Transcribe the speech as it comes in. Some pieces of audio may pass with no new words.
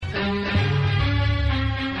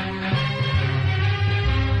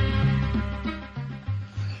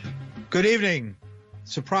Good evening.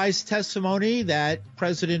 Surprise testimony that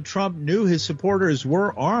President Trump knew his supporters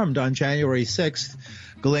were armed on January 6th.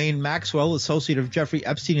 Ghislaine Maxwell, associate of Jeffrey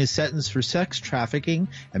Epstein, is sentenced for sex trafficking,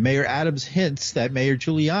 and Mayor Adams hints that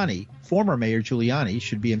former Mayor Giuliani,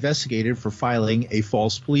 should be investigated for filing a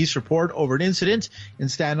false police report over an incident in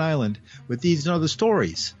Staten Island. With these and other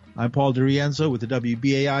stories, I'm Paul DiRienzo with the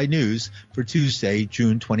WBAI News for Tuesday,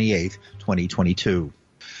 June 28th, 2022.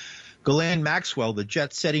 Ghislaine Maxwell, the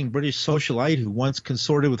jet-setting British socialite who once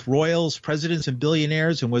consorted with royals, presidents, and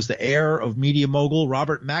billionaires and was the heir of media mogul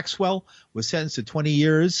Robert Maxwell, was sentenced to 20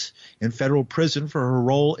 years in federal prison for her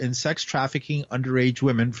role in sex trafficking underage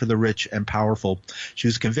women for the rich and powerful. She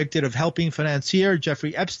was convicted of helping financier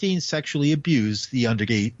Jeffrey Epstein sexually abuse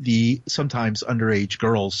the sometimes underage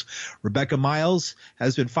girls. Rebecca Miles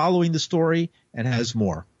has been following the story and has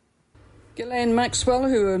more. Ghislaine Maxwell,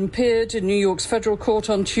 who appeared in New York's federal court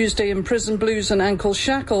on Tuesday in prison blues and ankle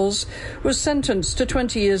shackles, was sentenced to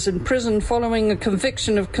 20 years in prison following a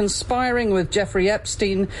conviction of conspiring with Jeffrey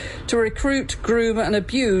Epstein to recruit, groom and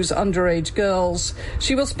abuse underage girls.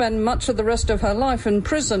 She will spend much of the rest of her life in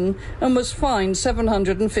prison and was fined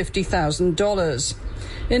 $750,000.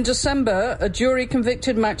 In December, a jury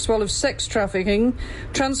convicted Maxwell of sex trafficking,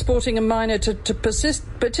 transporting a minor to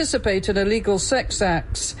participate in illegal sex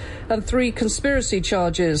acts, and 3 conspiracy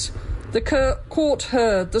charges. The court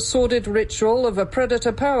heard the sordid ritual of a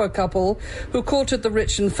predator power couple who courted the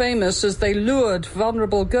rich and famous as they lured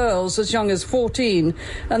vulnerable girls as young as 14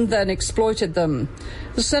 and then exploited them.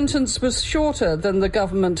 The sentence was shorter than the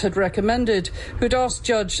government had recommended, who'd asked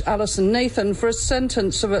Judge Alison Nathan for a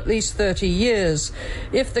sentence of at least 30 years.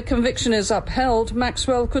 If the conviction is upheld,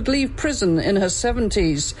 Maxwell could leave prison in her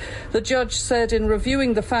 70s. The judge said in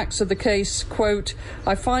reviewing the facts of the case, quote,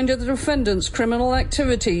 "I find that the defendant's criminal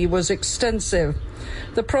activity was extensive."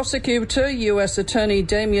 The prosecutor, U.S. Attorney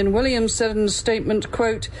Damian Williams, said in a statement,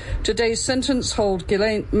 quote, "Today's sentence holds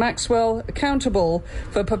Ghislaine Maxwell accountable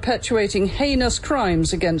for perpetuating heinous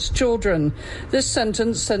crimes against children. This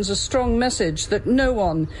sentence sends a strong message that no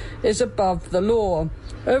one is above the law."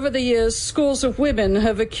 Over the years, scores of women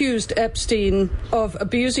have accused Epstein of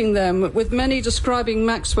abusing them, with many describing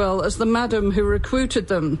Maxwell as the madam who recruited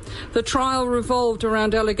them. The trial revolved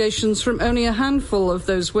around allegations from only a handful of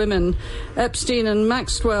those women. Epstein and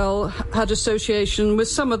Maxwell had association with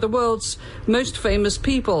some of the world's most famous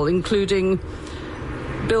people, including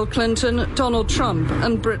Bill Clinton, Donald Trump,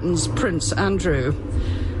 and Britain's Prince Andrew.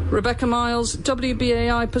 Rebecca Miles,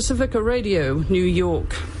 WBAI Pacifica Radio, New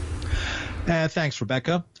York. Thanks,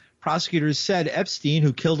 Rebecca. Prosecutors said Epstein,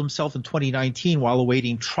 who killed himself in 2019 while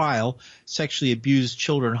awaiting trial, sexually abused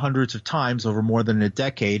children hundreds of times over more than a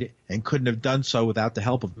decade and couldn't have done so without the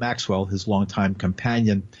help of Maxwell, his longtime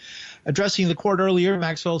companion. Addressing the court earlier,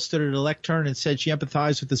 Maxwell stood at a lectern and said she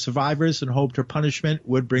empathized with the survivors and hoped her punishment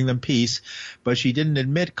would bring them peace, but she didn't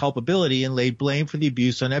admit culpability and laid blame for the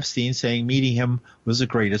abuse on Epstein, saying meeting him was the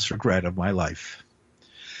greatest regret of my life.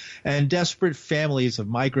 And desperate families of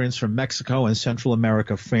migrants from Mexico and Central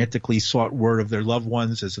America frantically sought word of their loved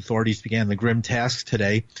ones as authorities began the grim task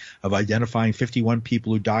today of identifying 51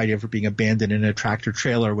 people who died after being abandoned in a tractor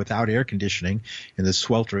trailer without air conditioning in the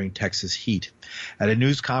sweltering Texas heat. At a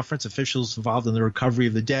news conference, officials involved in the recovery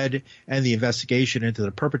of the dead and the investigation into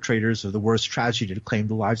the perpetrators of the worst tragedy that claimed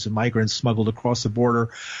the lives of migrants smuggled across the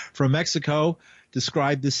border from Mexico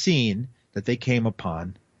described the scene that they came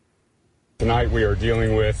upon. Tonight we are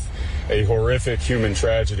dealing with a horrific human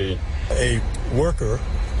tragedy. A worker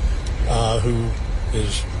who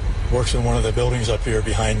works in one of the buildings up here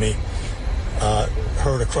behind me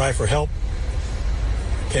heard a cry for help,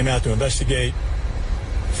 came out to investigate,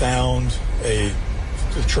 found a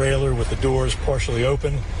trailer with the doors partially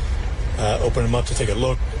open, opened them up to take a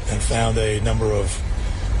look, and found a number of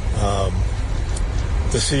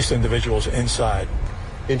deceased individuals inside.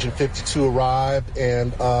 Engine 52 arrived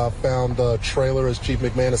and found the trailer, as Chief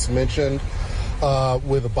McManus mentioned,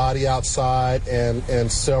 with a body outside and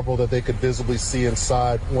several that they could visibly see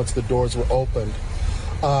inside once the doors were opened.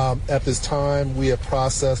 At this time, we have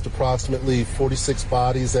processed approximately 46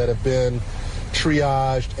 bodies that have been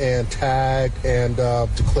triaged and tagged and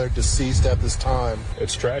declared deceased at this time.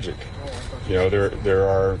 It's tragic. You know, there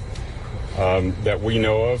are, that we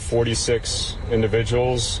know of, 46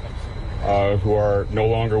 individuals who are no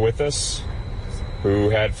longer with us,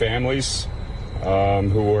 who had families,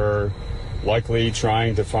 who were likely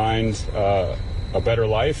trying to find a better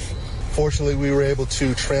life. Fortunately, we were able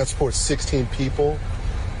to transport 16 people.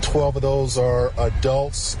 12 of those are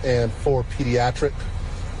adults and 4 pediatric.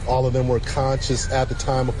 All of them were conscious at the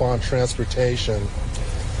time upon transportation.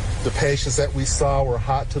 The patients that we saw were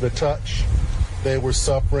hot to the touch. They were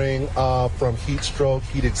suffering from heat stroke,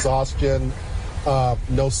 heat exhaustion,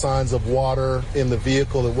 no signs of water in the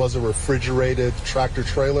vehicle. It was a refrigerated tractor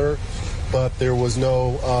trailer, but there was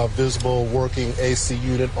no visible working AC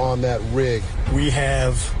unit on that rig. We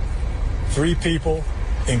have 3 people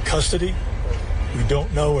in custody. We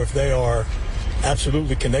don't know if they are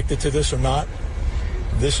absolutely connected to this or not.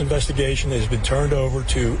 This investigation has been turned over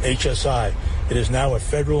to HSI. It is now a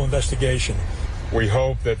federal investigation. We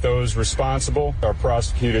hope that those responsible are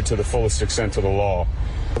prosecuted to the fullest extent of the law.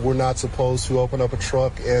 We're not supposed to open up a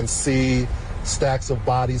truck and see stacks of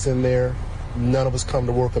bodies in there. None of us come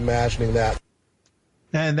to work imagining that.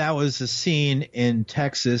 And that was the scene in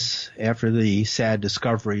Texas after the sad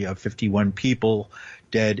discovery of 51 people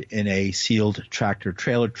dead in a sealed tractor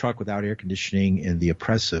trailer truck without air conditioning in the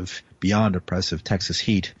beyond oppressive Texas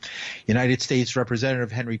heat. United States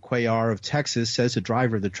Representative Henry Cuellar of Texas says the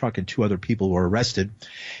driver of the truck and 2 other people were arrested.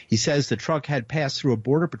 He says the truck had passed through a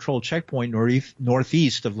Border Patrol checkpoint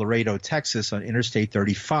northeast of Laredo, Texas on Interstate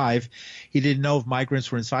 35. He didn't know if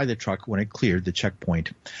migrants were inside the truck when it cleared the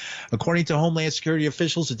checkpoint. According to Homeland Security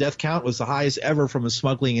officials, the death count was the highest ever from a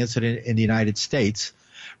smuggling incident in the United States.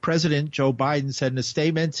 President Joe Biden said in a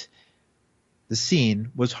statement, the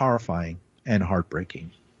scene was horrifying and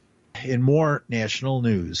heartbreaking. In more national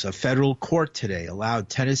news, a federal court today allowed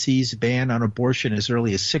Tennessee's ban on abortion as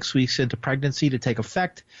early as 6 weeks into pregnancy to take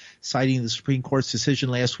effect, citing the Supreme Court's decision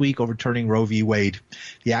last week overturning Roe v. Wade.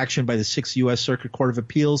 The action by the 6th U.S. Circuit Court of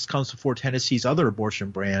Appeals comes before Tennessee's other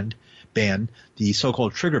abortion ban, the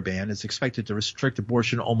so-called trigger ban, is expected to restrict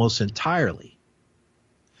abortion almost entirely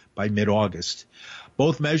by mid-August.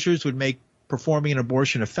 Both measures would make performing an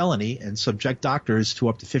abortion a felony and subject doctors to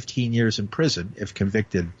up to 15 years in prison if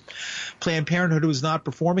convicted. Planned Parenthood was not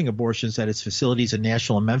performing abortions at its facilities in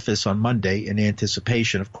Nashville and Memphis on Monday in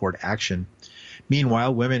anticipation of court action.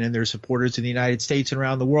 Meanwhile, women and their supporters in the United States and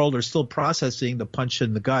around the world are still processing the punch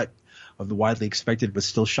in the gut of the widely expected but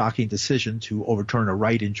still shocking decision to overturn a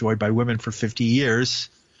right enjoyed by women for 50 years.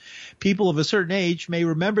 People of a certain age may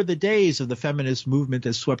remember the days of the feminist movement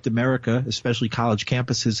that swept America, especially college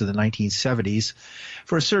campuses in the 1970s.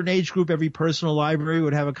 For a certain age group, every personal library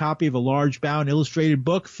would have a copy of a large-bound illustrated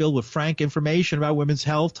book filled with frank information about women's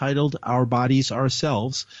health titled Our Bodies,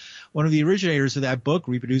 Ourselves. One of the originators of that book,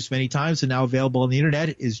 reproduced many times and now available on the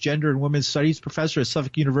Internet, is gender and women's studies professor at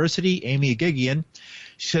Suffolk University, Amy Agigian.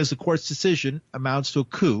 She says the court's decision amounts to a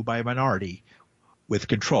coup by a minority with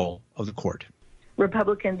control of the court.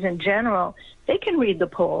 Republicans in general, they can read the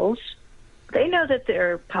polls. They know that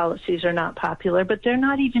their policies are not popular, but they're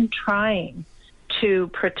not even trying to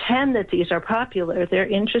pretend that these are popular. They're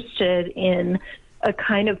interested in a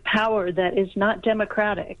kind of power that is not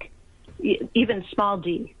democratic, even small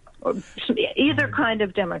d, or either kind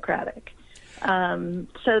of democratic.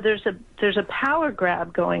 So there's a power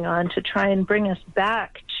grab going on to try and bring us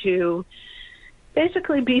back to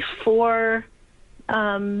basically before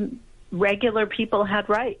regular people had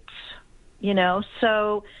rights, you know.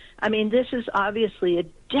 So, I mean, this is obviously a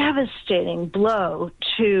devastating blow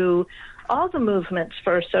to all the movements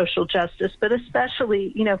for social justice, but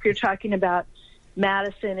especially, you know, if you're talking about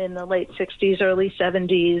Madison in the late 60s, early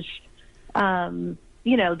 70s,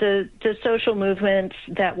 you know, the social movements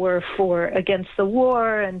that were against the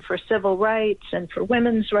war and for civil rights and for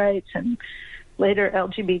women's rights and later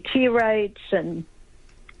LGBT rights. And,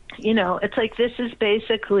 you know, it's like this is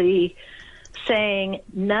basically saying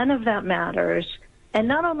none of that matters. And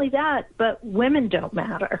not only that, but women don't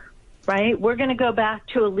matter, right? We're going to go back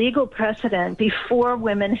to a legal precedent before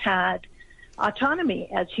women had autonomy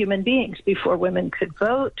as human beings, before women could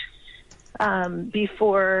vote,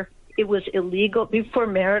 before it was illegal, before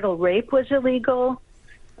marital rape was illegal,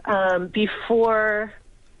 before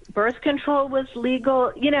birth control was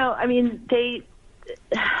legal. You know, I mean,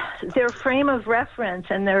 their frame of reference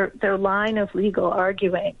and their line of legal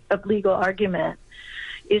argument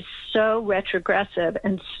is so retrogressive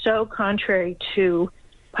and so contrary to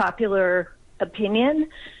popular opinion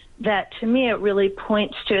that, to me, it really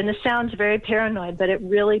points to, and this sounds very paranoid, but it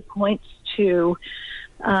really points to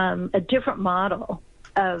a different model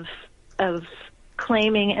of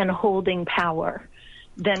claiming and holding power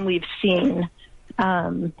than we've seen,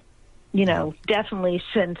 you know, definitely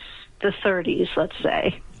since the 30s, let's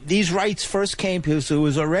say. These rights first came because there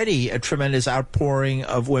was already a tremendous outpouring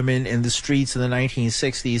of women in the streets in the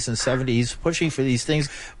 1960s and 70s pushing for these things.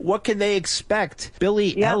 What can they expect?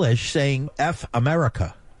 Billie Eilish saying F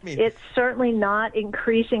America. It's certainly not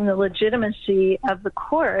increasing the legitimacy of the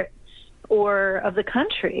court or of the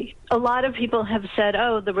country. A lot of people have said,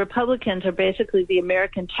 oh, the Republicans are basically the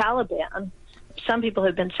American Taliban. some people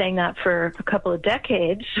have been saying that for a couple of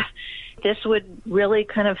decades. This would really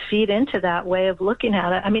kind of feed into that way of looking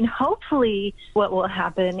at it. I mean, hopefully what will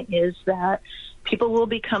happen is that people will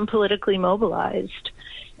become politically mobilized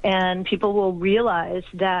and people will realize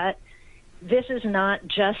that this is not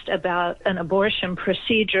just about an abortion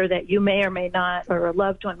procedure that you may or may not, or a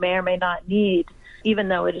loved one may or may not need, even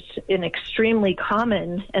though it is an extremely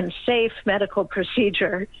common and safe medical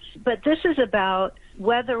procedure. But this is about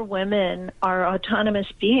whether women are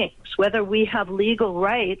autonomous beings, whether we have legal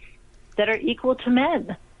rights that are equal to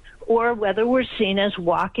men, or whether we're seen as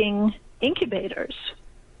walking incubators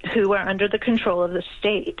who are under the control of the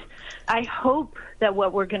state. I hope that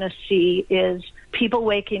what we're going to see is people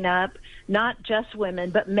waking up, not just women,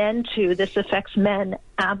 but men too. This affects men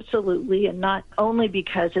absolutely, and not only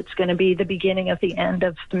because it's going to be the beginning of the end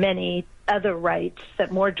of many other rights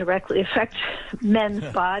that more directly affect men's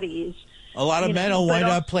bodies. A lot of men will wind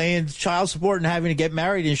up paying child support and having to get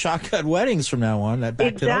married in shotgun weddings from now on.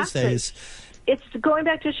 Back to those days. It's going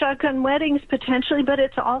back to shotgun weddings potentially, but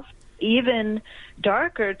it's also even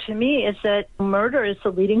darker to me is that murder is the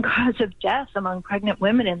leading cause of death among pregnant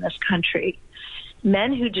women in this country.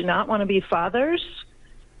 Men who do not want to be fathers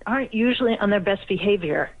aren't usually on their best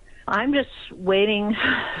behavior. I'm just waiting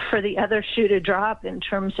for the other shoe to drop in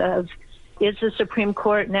terms of, is the Supreme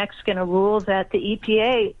Court next going to rule that the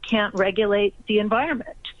EPA can't regulate the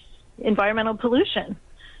environment, environmental pollution?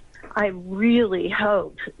 I really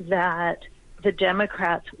hope that the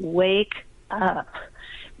Democrats wake up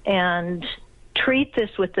and treat this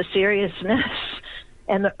with the seriousness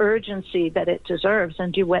and the urgency that it deserves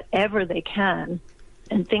and do whatever they can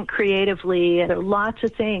and think creatively. There are lots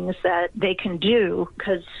of things that they can do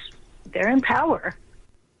because they're in power.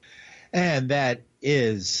 And that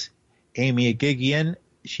is Amy Agigian.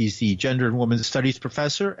 She's the Gender and Women's Studies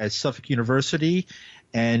professor at Suffolk University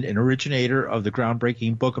and an originator of the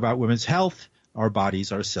groundbreaking book about women's health, Our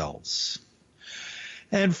Bodies, Ourselves.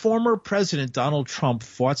 And former President Donald Trump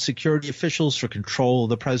fought security officials for control of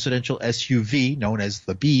the presidential SUV, known as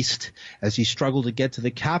the Beast, as he struggled to get to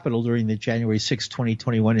the Capitol during the January 6,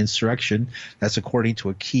 2021 insurrection. That's according to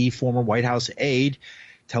a key former White House aide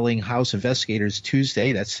telling House investigators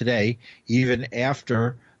Tuesday, that's today, even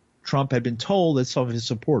after Trump had been told that some of his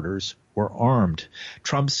supporters were armed.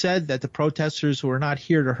 Trump said that the protesters were not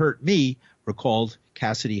here to hurt me, recalled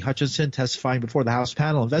Cassidy Hutchinson testifying before the House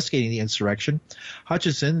panel investigating the insurrection.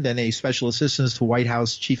 Hutchinson, then a special assistant to White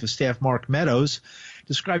House Chief of Staff Mark Meadows,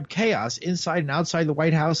 described chaos inside and outside the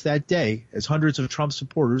White House that day as hundreds of Trump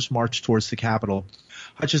supporters marched towards the Capitol.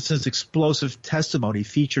 Hutchinson's explosive testimony,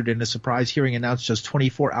 featured in a surprise hearing announced just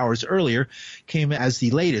 24 hours earlier, came as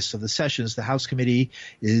the latest of the sessions the House committee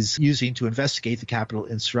is using to investigate the Capitol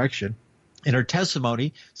insurrection. In her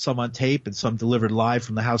testimony, some on tape and some delivered live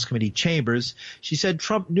from the House committee chambers, she said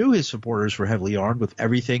Trump knew his supporters were heavily armed with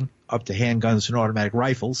everything up to handguns and automatic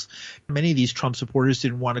rifles. Many of these Trump supporters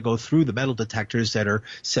didn't want to go through the metal detectors that are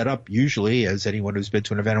set up usually. As anyone who's been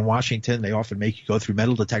to an event in Washington, they often make you go through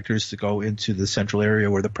metal detectors to go into the central area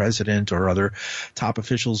where the president or other top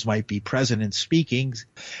officials might be present and speaking.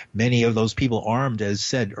 Many of those people armed, as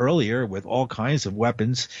said earlier, with all kinds of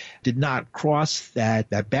weapons, did not cross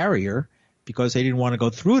that barrier because they didn't want to go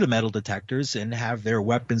through the metal detectors and have their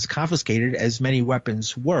weapons confiscated, as many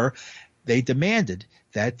weapons were. They demanded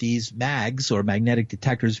that these mags or magnetic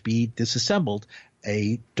detectors be disassembled,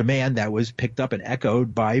 a demand that was picked up and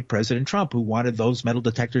echoed by President Trump, who wanted those metal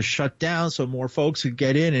detectors shut down so more folks could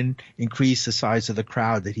get in and increase the size of the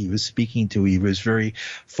crowd that he was speaking to. He was very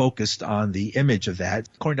focused on the image of that.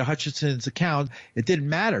 According to Hutchinson's account, it didn't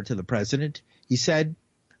matter to the president. He said,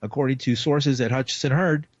 according to sources that Hutchinson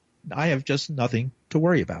heard, I have just nothing to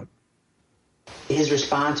worry about. His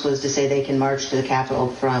response was to say they can march to the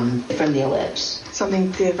Capitol from the ellipse.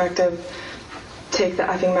 Something to the effect of, take the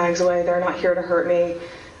effing mags away, they're not here to hurt me,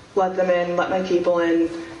 let them in, let my people in,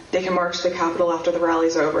 they can march to the Capitol after the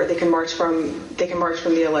rally's over, they can march from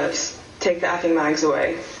the ellipse, take the effing mags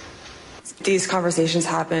away. These conversations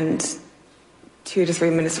happened 2 to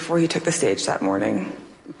 3 minutes before he took the stage that morning.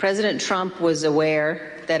 President Trump was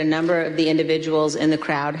aware that a number of the individuals in the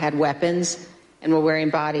crowd had weapons and were wearing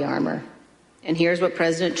body armor. And here's what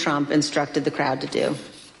President Trump instructed the crowd to do.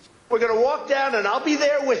 We're going to walk down, and I'll be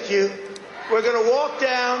there with you. We're going to walk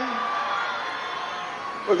down.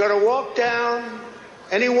 We're going to walk down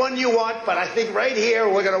anyone you want, but I think right here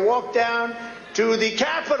we're going to walk down to the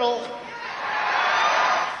Capitol.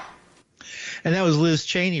 And that was Liz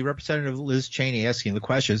Cheney, Representative Liz Cheney, asking the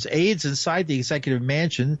questions. Aides inside the executive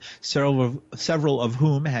mansion, several of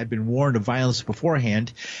whom had been warned of violence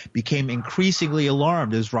beforehand, became increasingly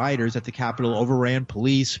alarmed as rioters at the Capitol overran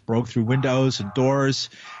police, broke through windows and doors,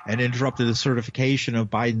 and interrupted the certification of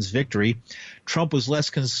Biden's victory. Trump was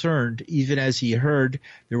less concerned, even as he heard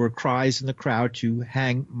there were cries in the crowd to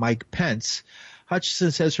hang Mike Pence.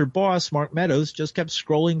 Hutchinson says her boss, Mark Meadows, just kept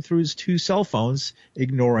scrolling through his 2 cell phones,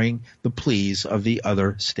 ignoring the pleas of the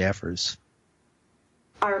other staffers.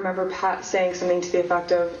 I remember Pat saying something to the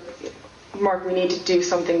effect of, Mark, we need to do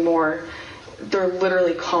something more. They're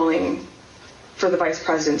literally calling for the vice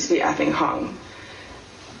president to be effing hung.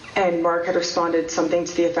 And Mark had responded something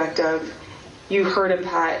to the effect of, you heard him,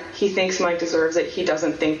 Pat. He thinks Mike deserves it. He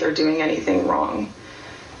doesn't think they're doing anything wrong.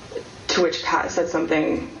 To which Pat said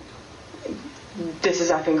something, this is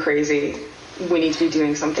effing crazy. We need to be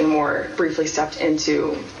doing something more. Briefly stepped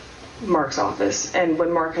into Mark's office. And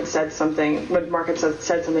when Mark had said something to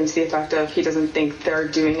the effect of, he doesn't think they're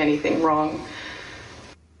doing anything wrong.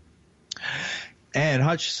 And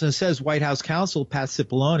Hutchinson says White House counsel Pat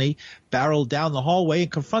Cipollone barreled down the hallway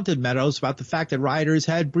and confronted Meadows about the fact that rioters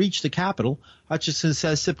had breached the Capitol. Hutchinson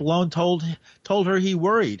says Cipollone told her he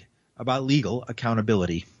worried about legal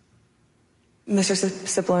accountability. Mr.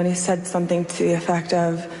 Cipollone said something to the effect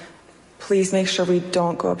of, please make sure we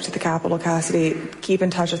don't go up to the Capitol, Cassidy. Keep in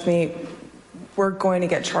touch with me. We're going to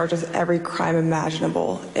get charged with every crime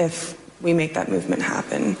imaginable if we make that movement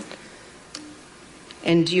happen.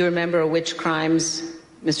 And do you remember which crimes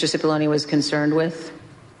Mr. Cipollone was concerned with?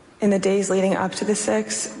 In the days leading up to the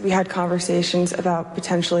 6th, we had conversations about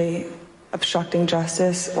potentially obstructing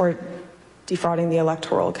justice or defrauding the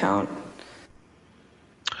electoral count.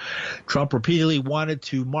 Trump repeatedly wanted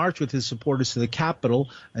to march with his supporters to the Capitol,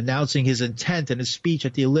 announcing his intent in a speech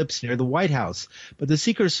at the Ellipse near the White House. But the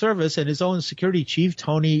Secret Service and his own security chief,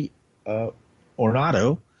 Tony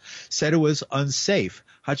Ornato, said it was unsafe.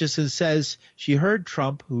 Hutchinson says she heard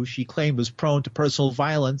Trump, who she claimed was prone to personal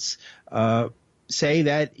violence, say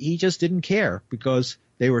that he just didn't care because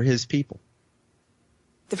they were his people.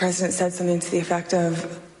 The president said something to the effect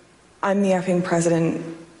of, I'm the effing president,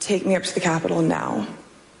 take me up to the Capitol now.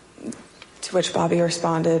 To which Bobby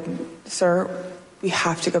responded, sir, we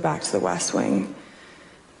have to go back to the West Wing.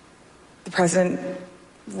 The president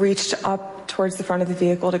reached up towards the front of the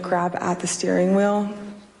vehicle to grab at the steering wheel.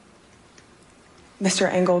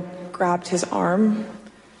 Mr. Engel grabbed his arm,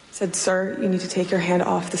 said, sir, you need to take your hand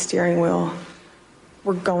off the steering wheel.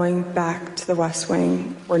 We're going back to the West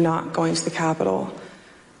Wing. We're not going to the Capitol.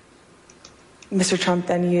 Mr. Trump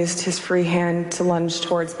then used his free hand to lunge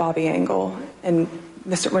towards Bobby Engel. And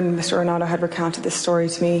when Mr. Ornato had recounted this story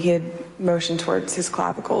to me, he had motioned towards his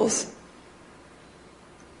clavicles.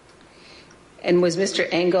 And was Mr.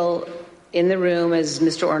 Engel in the room as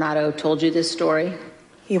Mr. Ornato told you this story?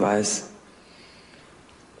 He was.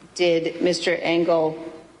 Did Mr. Engel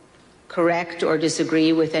correct or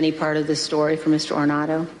disagree with any part of the story from Mr.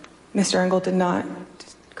 Ornato? Mr. Engel did not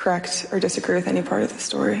correct or disagree with any part of the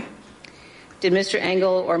story. Did Mr.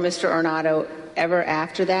 Engel or Mr. Ornato ever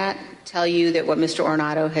after that tell you that what Mr.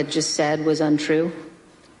 Ornato had just said was untrue?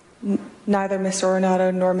 Neither Mr.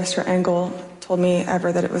 Ornato nor Mr. Engel told me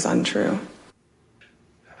ever that it was untrue.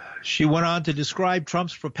 She went on to describe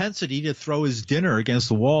Trump's propensity to throw his dinner against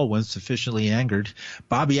the wall when sufficiently angered.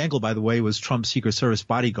 Bobby Engel, by the way, was Trump's Secret Service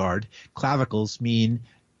bodyguard. Clavicles mean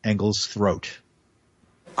Engel's throat.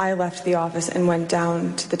 I left the office and went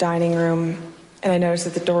down to the dining room, and I noticed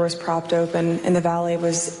that the door was propped open, and the valet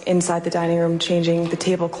was inside the dining room changing the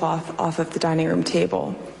tablecloth off of the dining room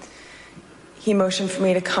table. He motioned for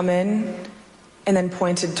me to come in and then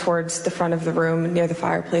pointed towards the front of the room near the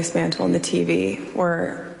fireplace mantle and the TV,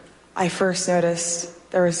 where I first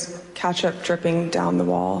noticed there was ketchup dripping down the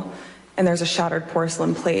wall, and there's a shattered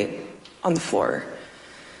porcelain plate on the floor.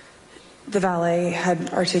 The valet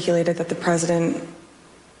had articulated that the president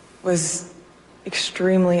was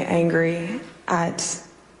extremely angry at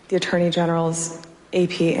the Attorney General's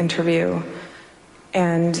AP interview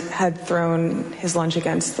and had thrown his lunch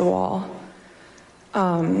against the wall,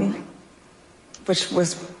 which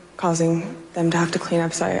was causing them to have to clean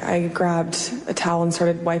up. So I grabbed a towel and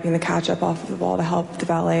started wiping the ketchup off of the wall to help the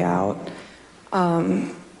valet out.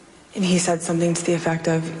 And he said something to the effect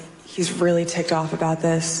of, he's really ticked off about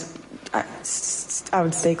this. I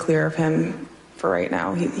would stay clear of him for right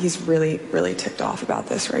now. He's really, really ticked off about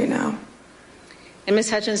this right now. And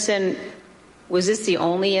Ms. Hutchinson, was this the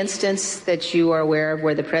only instance that you are aware of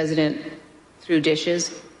where the president threw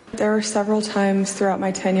dishes? There were several times throughout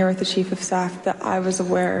my tenure with the Chief of Staff that I was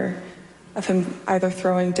aware of him either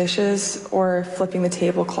throwing dishes or flipping the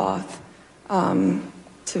tablecloth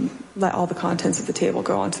to let all the contents of the table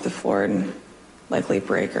go onto the floor and likely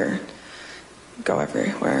break or go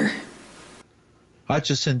everywhere.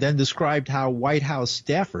 Hutchison then described how White House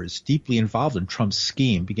staffers deeply involved in Trump's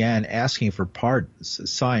scheme began asking for pardons, a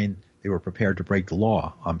sign they were prepared to break the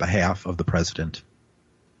law on behalf of the president.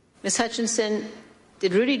 Ms. Hutchinson,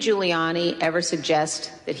 did Rudy Giuliani ever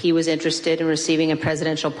suggest that he was interested in receiving a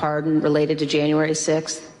presidential pardon related to January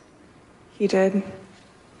 6th? He did. And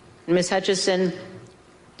Ms. Hutchinson,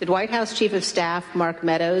 did White House Chief of Staff Mark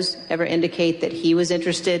Meadows ever indicate that he was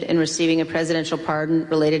interested in receiving a presidential pardon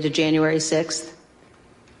related to January 6th?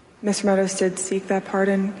 Mr. Meadows did seek that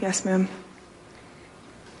pardon. Yes, ma'am.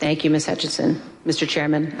 Thank you, Ms. Hutchinson. Mr.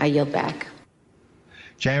 Chairman, I yield back.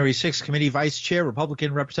 January 6th Committee Vice Chair,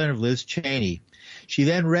 Republican Representative Liz Cheney. She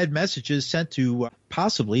then read messages sent to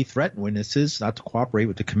possibly threaten witnesses not to cooperate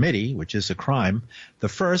with the committee, which is a crime. The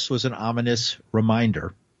first was an ominous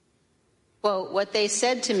reminder. Quote, what they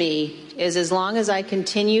said to me is as long as I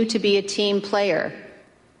continue to be a team player,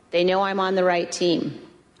 they know I'm on the right team.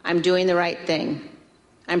 I'm doing the right thing.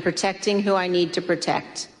 I'm protecting who I need to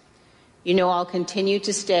protect. You know I'll continue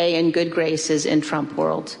to stay in good graces in Trump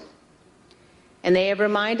world. And they have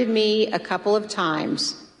reminded me a couple of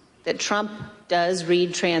times that Trump does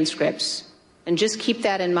read transcripts. And just keep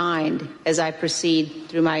that in mind as I proceed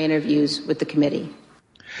through my interviews with the committee.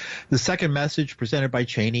 The second message presented by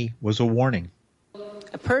Cheney was a warning.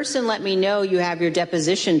 A person let me know you have your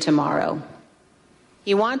deposition tomorrow.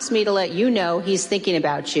 He wants me to let you know he's thinking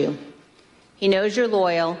about you. He knows you're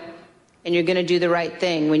loyal and you're going to do the right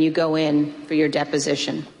thing when you go in for your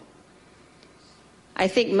deposition. I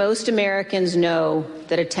think most Americans know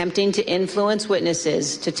that attempting to influence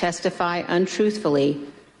witnesses to testify untruthfully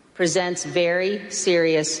presents very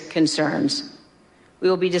serious concerns. We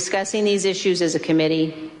will be discussing these issues as a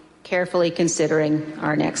committee, carefully considering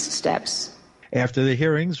our next steps. After the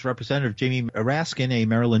hearings, Representative Jamie Raskin, a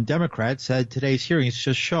Maryland Democrat, said today's hearings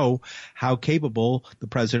just show how capable the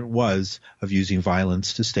president was of using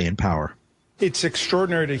violence to stay in power. It's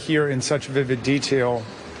extraordinary to hear in such vivid detail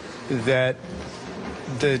that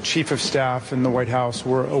the chief of staff in the White House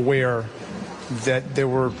were aware that there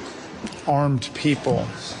were armed people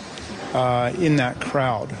in that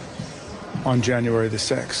crowd on January the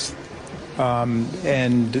 6th.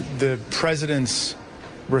 And the president's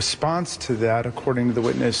response to that, according to the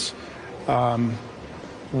witness,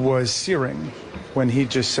 was searing when he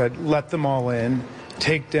just said, let them all in,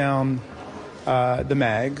 take down the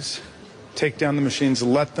mags, take down the machines,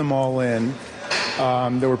 let them all in.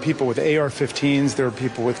 There were people with AR-15s, there were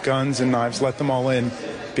people with guns and knives, let them all in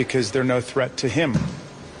because they're no threat to him.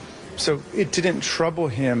 So it didn't trouble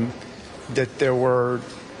him that there were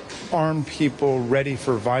armed people ready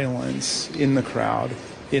for violence in the crowd,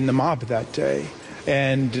 in the mob that day.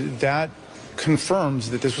 And that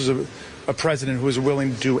confirms that this was a president who was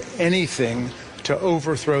willing to do anything to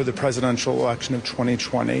overthrow the presidential election of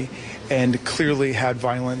 2020 and clearly had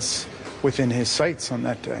violence within his sights on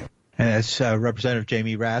that day. And that's Representative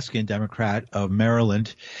Jamie Raskin, Democrat of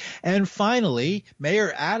Maryland. And finally,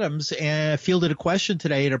 Mayor Adams fielded a question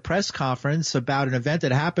today at a press conference about an event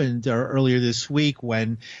that happened earlier this week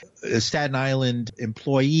when a Staten Island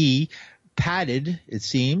employee patted, it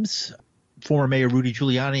seems, former Mayor Rudy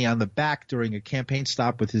Giuliani on the back during a campaign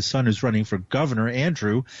stop with his son who's running for governor,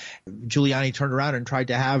 Andrew. Giuliani turned around and tried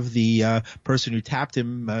to have the person who tapped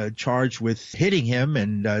him charged with hitting him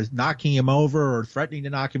and knocking him over or threatening to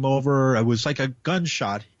knock him over. It was like a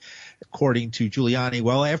gunshot, according to Giuliani.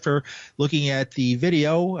 Well, after looking at the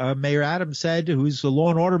video, Mayor Adams said, who's a law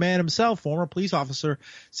and order man himself, former police officer,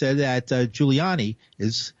 said that Giuliani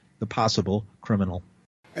is the possible criminal.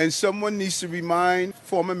 And someone needs to remind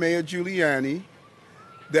former Mayor Giuliani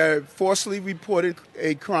that falsely reported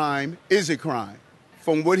a crime is a crime.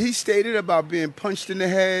 From what he stated about being punched in the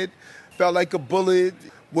head, felt like a bullet,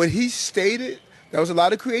 what he stated, there was a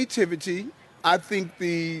lot of creativity. I think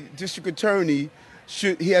the district attorney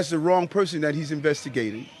he has the wrong person that he's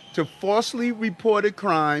investigating. To falsely report a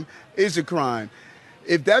crime is a crime.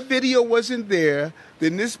 If that video wasn't there,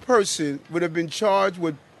 then this person would have been charged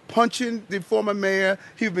with punching the former mayor.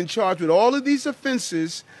 He'd been charged with all of these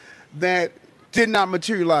offenses that did not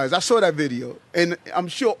materialize. I saw that video, and I'm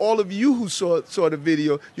sure all of you who saw the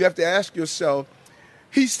video, you have to ask yourself,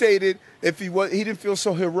 he stated if he didn't feel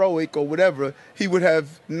so heroic or whatever, he would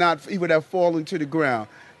have fallen to the ground.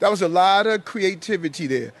 That was a lot of creativity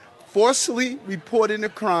there. Falsely reporting a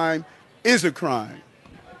crime is a crime.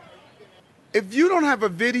 If you don't have a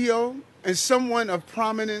video and someone of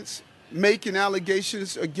prominence making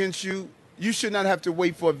allegations against you, you should not have to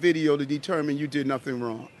wait for a video to determine you did nothing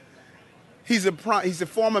wrong. He's a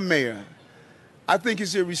former mayor. I think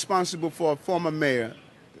it's irresponsible for a former mayor.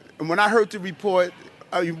 And when I heard the report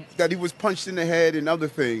that he was punched in the head and other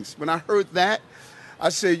things, when I heard that, I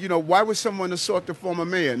said, you know, why would someone assault the former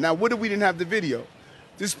mayor? Now, what if we didn't have the video?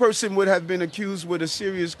 This person would have been accused with a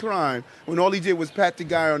serious crime when all he did was pat the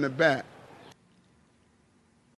guy on the back.